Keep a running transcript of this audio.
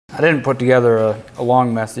I didn't put together a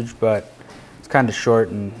long message, but it's kind of short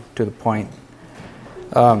and to the point.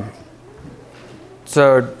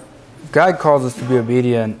 So God calls us to be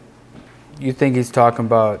obedient. You think he's talking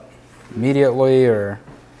about immediately or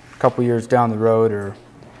a couple years down the road, or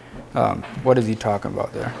what is he talking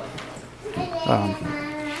about there?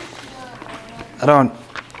 I don't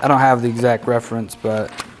have the exact reference,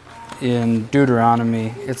 but in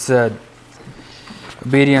Deuteronomy it said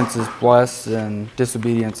obedience is blessed and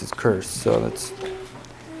disobedience is cursed. So that's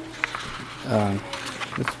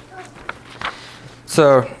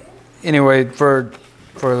so anyway, for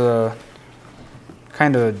the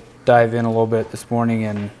kind of dive in a little bit this morning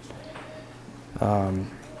and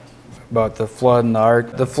about the flood and the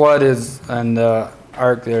ark. The flood and the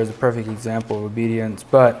ark there is a perfect example of obedience.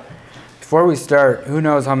 But before we start, who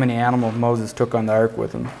knows how many animals Moses took on the ark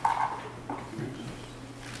with him?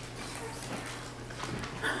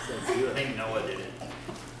 I think Noah did it.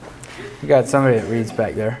 You got somebody that reads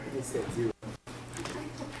back there.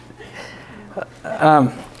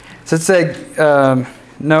 So it said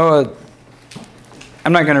Noah.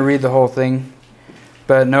 I'm not going to read the whole thing,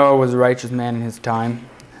 but Noah was a righteous man in his time.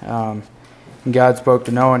 And God spoke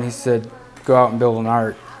to Noah and he said, "Go out and build an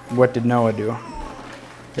ark." What did Noah do?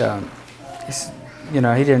 He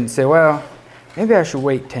didn't say, "Well, maybe I should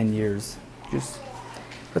wait 10 years.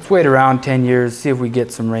 Let's wait around 10 years, see if we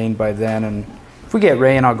get some rain by then, and if we get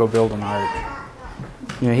rain, I'll go build an ark."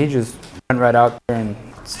 He just went right out there and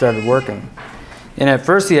started working. And at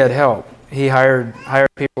first he had help. He hired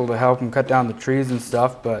people to help him cut down the trees and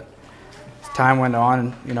stuff, but as time went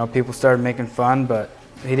on, people started making fun, but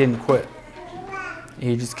he didn't quit.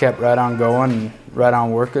 He just kept right on going and right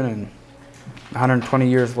on working, and 120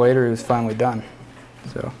 years later, he was finally done.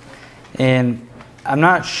 So, and I'm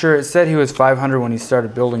not sure, it said he was 500 when he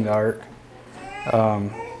started building the ark,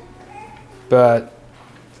 but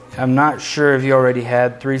I'm not sure if he already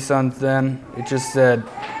had 3 sons then. It just said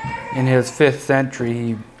in his 5th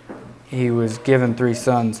century, he was given 3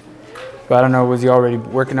 sons. But I don't know, was he already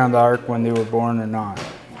working on the ark when they were born or not?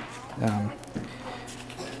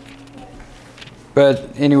 But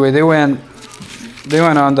anyway, they went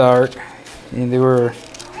on the ark, and it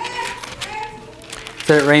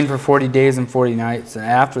said it rained for 40 days and 40 nights. And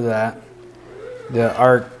after that,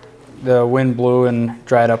 the wind blew and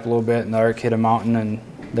dried up a little bit, and the ark hit a mountain, and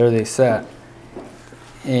there they sat.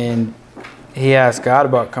 And he asked God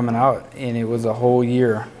about coming out, and it was a whole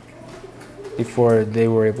year before they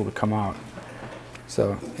were able to come out.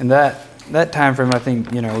 So in that time frame, I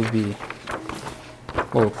think would be a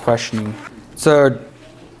little questioning. So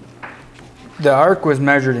the ark was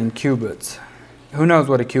measured in cubits. Who knows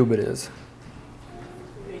what a cubit is?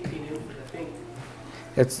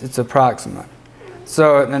 It's approximate.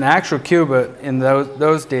 So an actual cubit in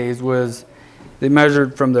those days was, they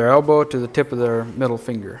measured from their elbow to the tip of their middle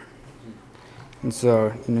finger. And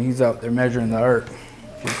so he's out there measuring the ark,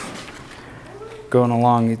 just going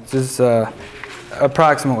along. It's just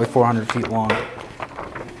approximately 400 feet long.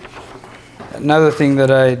 Another thing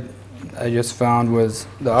that I just found was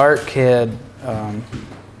the ark had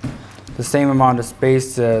the same amount of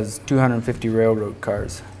space as 250 railroad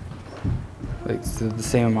cars. Like the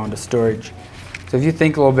same amount of storage. So if you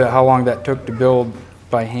think a little bit how long that took to build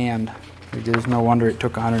by hand, there's no wonder it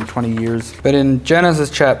took 120 years. But in Genesis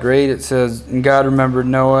chapter 8 it says, "And God remembered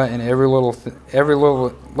Noah and every little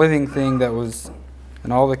living thing that was,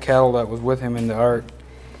 and all the cattle that was with him in the ark.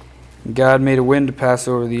 And God made a wind to pass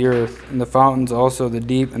over the earth, and the fountains also of the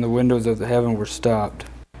deep and the windows of the heaven were stopped,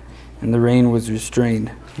 and the rain was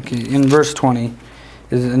restrained." Okay, in verse 20,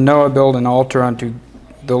 "And Noah built an altar unto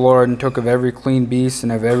the Lord, and took of every clean beast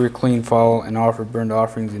and of every clean fowl, and offered burnt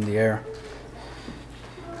offerings in the air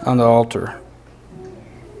on the altar.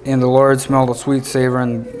 And the Lord smelled a sweet savor,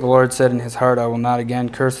 and the Lord said in his heart, I will not again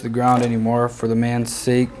curse the ground any more for the man's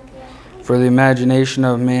sake. For the imagination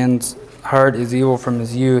of man's heart is evil from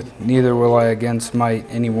his youth, neither will I again smite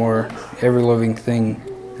any more every living thing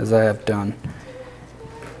as I have done."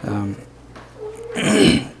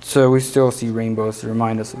 So we still see rainbows to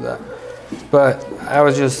remind us of that. But I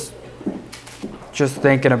was just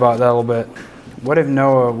thinking about that a little bit. What if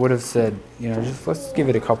Noah would have said, just let's give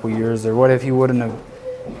it a couple years, or what if he wouldn't have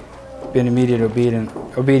been immediate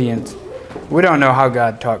obedience? We don't know how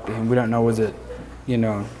God talked to him. We don't know, was it,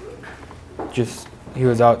 just he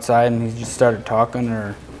was outside and he just started talking,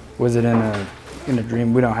 or was it in a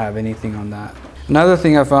dream? We don't have anything on that. Another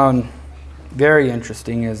thing I found very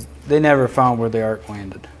interesting is they never found where the ark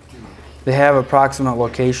landed. They have approximate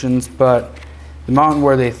locations, but the mountain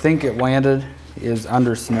where they think it landed is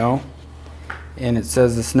under snow. And it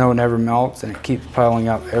says the snow never melts, and it keeps piling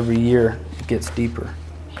up every year. It gets deeper.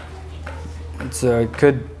 So it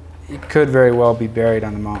could very well be buried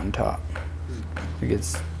on the mountaintop. I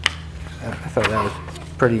thought that was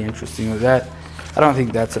pretty interesting. With that, I don't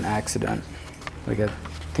think that's an accident. Like, I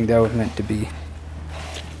think that was meant to be.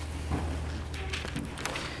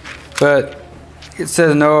 But it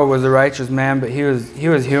says Noah was a righteous man, but he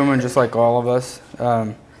was human just like all of us.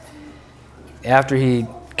 After he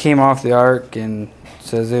came off the ark, and it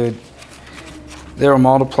says they were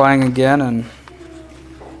multiplying again, and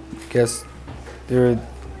I guess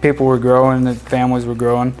people were growing, the families were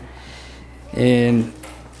growing. And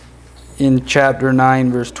in chapter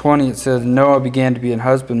 9, verse 20, it says, Noah began to be an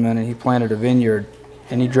husbandman, and he planted a vineyard,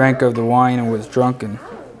 and he drank of the wine and was drunken,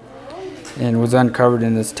 and was uncovered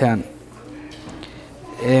in his tent.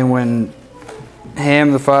 And when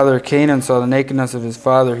Ham, the father of Canaan, saw the nakedness of his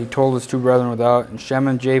father, he told his two brethren without, and Shem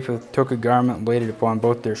and Japheth took a garment and laid it upon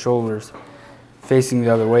both their shoulders, facing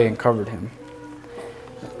the other way, and covered him.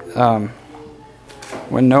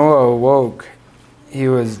 When Noah awoke, he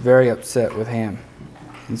was very upset with Ham,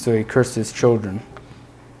 and so he cursed his children,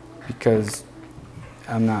 because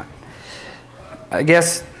I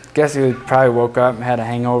guess he probably woke up and had a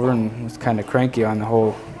hangover and was kind of cranky on the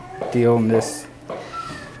whole deal, and this,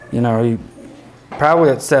 he probably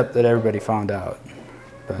upset that everybody found out.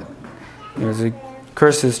 But he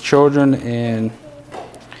cursed his children, and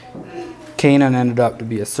Canaan ended up to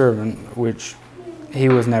be a servant, which he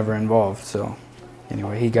was never involved. So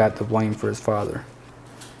anyway, he got the blame for his father.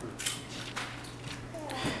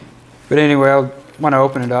 But anyway, I want to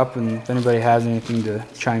open it up, and if anybody has anything to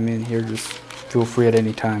chime in here, just feel free at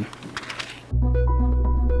any time.